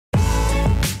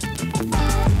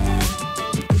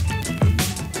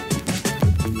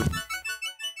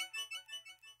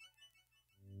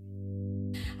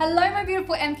Hello my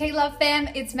beautiful MK Love fam,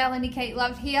 it's Melanie Kate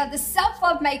Love here, the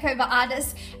self-love makeover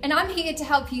artist, and I'm here to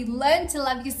help you learn to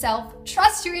love yourself,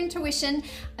 trust your intuition,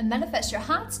 and manifest your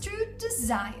heart's true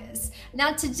desires.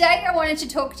 Now today I wanted to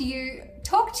talk to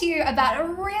you about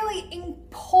a really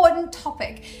important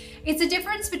topic. It's a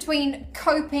difference between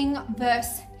coping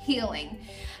versus healing.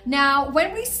 Now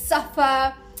when we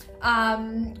suffer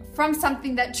from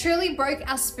something that truly broke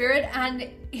our spirit and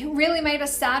it really made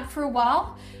us sad for a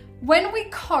while, when we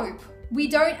cope, we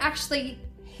don't actually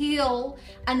heal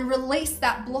and release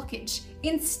that blockage.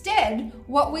 Instead,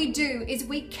 what we do is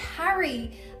we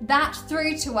carry that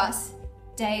through to us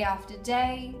day after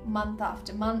day, month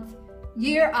after month,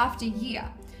 year after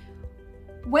year.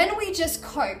 When we just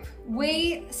cope,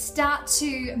 we start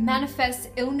to manifest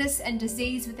illness and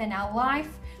disease within our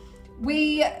life.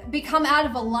 We become out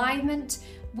of alignment.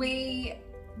 We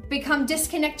become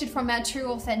disconnected from our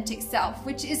true authentic self,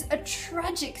 which is a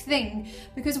tragic thing,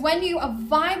 because when you are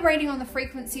vibrating on the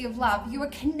frequency of love, you are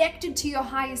connected to your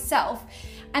higher self,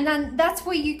 and then that's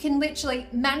where you can literally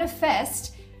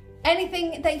manifest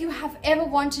anything that you have ever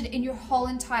wanted in your whole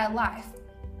entire life.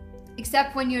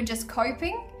 Except when you're just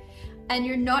coping and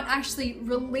you're not actually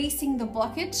releasing the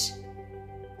blockage,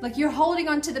 like you're holding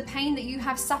on to the pain that you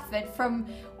have suffered from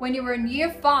when you were in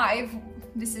year 5.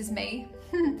 This is me.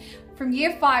 From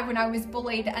year 5 when I was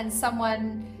bullied and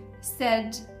someone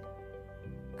said,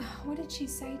 what did she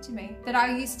say to me? That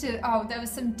I used to, there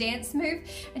was some dance move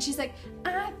and she's like,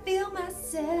 I feel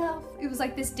myself. It was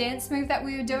like this dance move that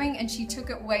we were doing and she took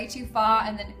it way too far,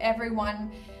 and then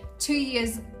everyone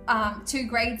 2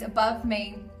 grades above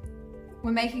me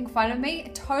were making fun of me.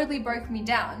 It totally broke me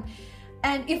down.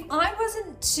 And if I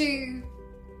wasn't to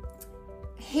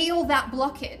heal that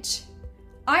blockage,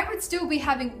 I would still be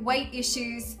having weight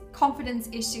issues, confidence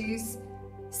issues,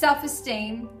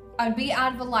 self-esteem. I'd be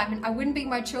out of alignment. I wouldn't be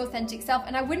my true authentic self,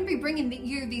 and I wouldn't be bringing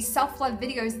you these self-love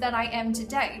videos that I am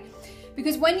today.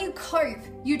 Because when you cope,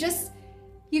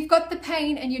 you've got the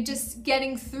pain and you're just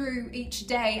getting through each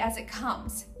day as it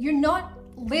comes. You're not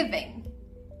living.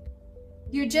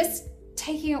 You're just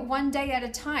taking it one day at a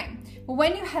time. But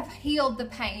when you have healed the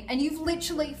pain and you've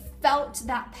literally felt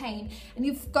that pain and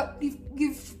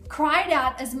you've cried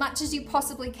out as much as you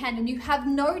possibly can and you have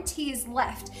no tears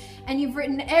left and you've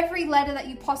written every letter that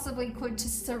you possibly could to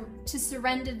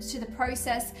surrender to the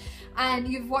process,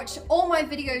 and you've watched all my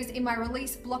videos in my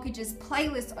Release Blockages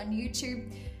playlist on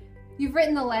YouTube, you've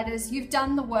written the letters, you've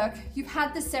done the work, you've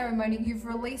had the ceremony, you've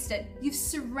released it, you've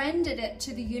surrendered it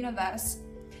to the universe,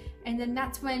 and then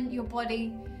that's when your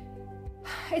body,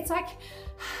 it's like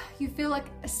you feel like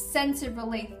a sense of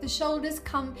relief. The shoulders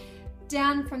come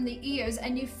down from the ears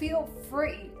and you feel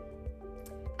free.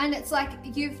 And it's like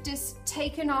you've just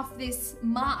taken off this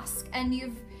mask and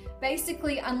you've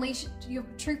basically unleashed your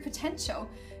true potential.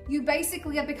 You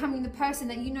basically are becoming the person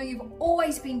that you know you've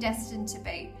always been destined to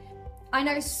be. I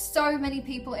know so many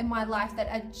people in my life that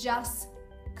are just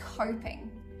coping.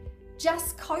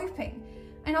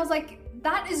 And I was like,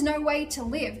 that is no way to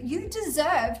live. You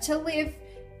deserve to live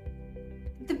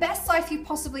the best life you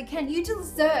possibly can. You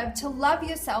deserve to love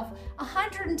yourself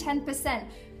 110%.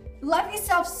 Love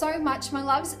yourself so much, my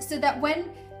loves, so that when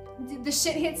the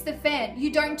shit hits the fan,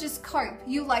 you don't just cope.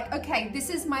 You're like, okay, this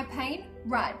is my pain,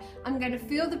 right? I'm going to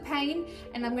feel the pain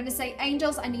and I'm going to say,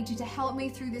 angels, I need you to help me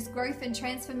through this growth and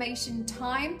transformation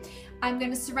time. I'm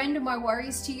going to surrender my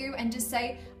worries to you and just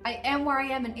say, I am where I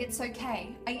am and it's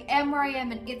okay. I am where I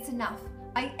am and it's enough.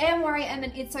 I am where I am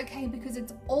and it's okay, because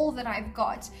it's all that I've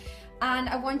got. And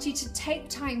I want you to take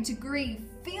time to grieve,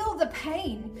 feel the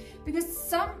pain, because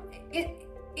some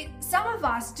of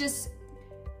us just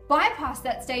bypass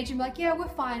that stage and be like, yeah, we're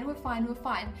fine.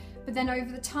 But then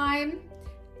over the time,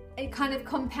 it kind of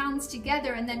compounds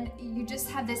together and then you just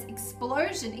have this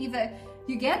explosion. Either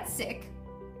you get sick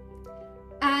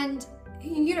and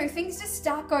things just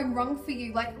start going wrong for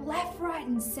you, like left, right,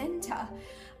 and center.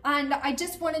 And I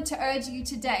just wanted to urge you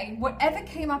today, whatever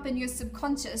came up in your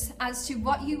subconscious as to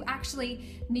what you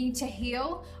actually need to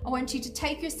heal, I want you to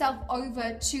take yourself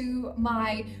over to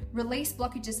my Release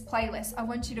Blockages playlist. I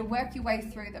want you to work your way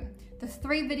through them. The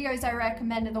 3 videos I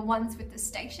recommend are the ones with the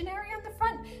stationery on the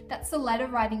front. That's the letter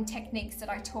writing techniques that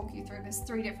I talk you through. There's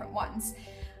 3 different ones.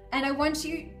 And I want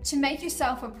you to make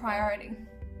yourself a priority.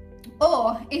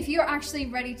 Or if you're actually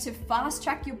ready to fast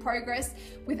track your progress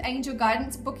with angel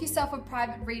guidance, book yourself a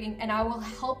private reading and I will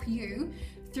help you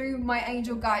through my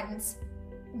angel guidance.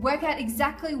 Work out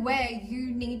exactly where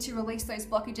you need to release those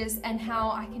blockages and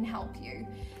how I can help you.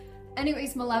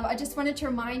 Anyways, my love, I just wanted to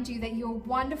remind you that you're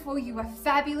wonderful, you are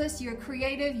fabulous, you're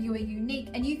creative, you are unique,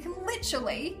 and you can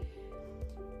literally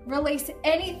Release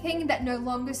anything that no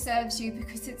longer serves you,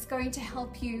 because it's going to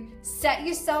help you set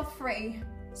yourself free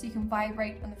so you can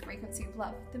vibrate on the frequency of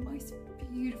love. The most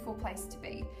beautiful place to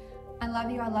be. I love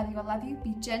you, I love you, I love you.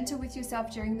 Be gentle with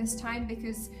yourself during this time,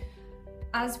 because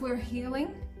as we're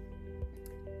healing,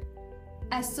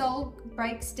 our soul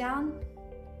breaks down,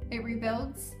 it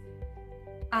rebuilds,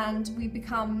 and we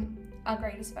become our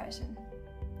greatest version.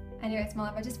 Anyways, my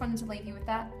love, I just wanted to leave you with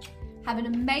that. Have an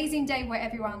amazing day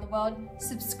wherever you are in the world.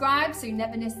 Subscribe so you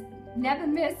never miss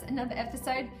another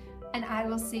episode, and I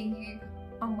will see you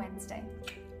on Wednesday.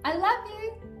 I love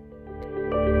you.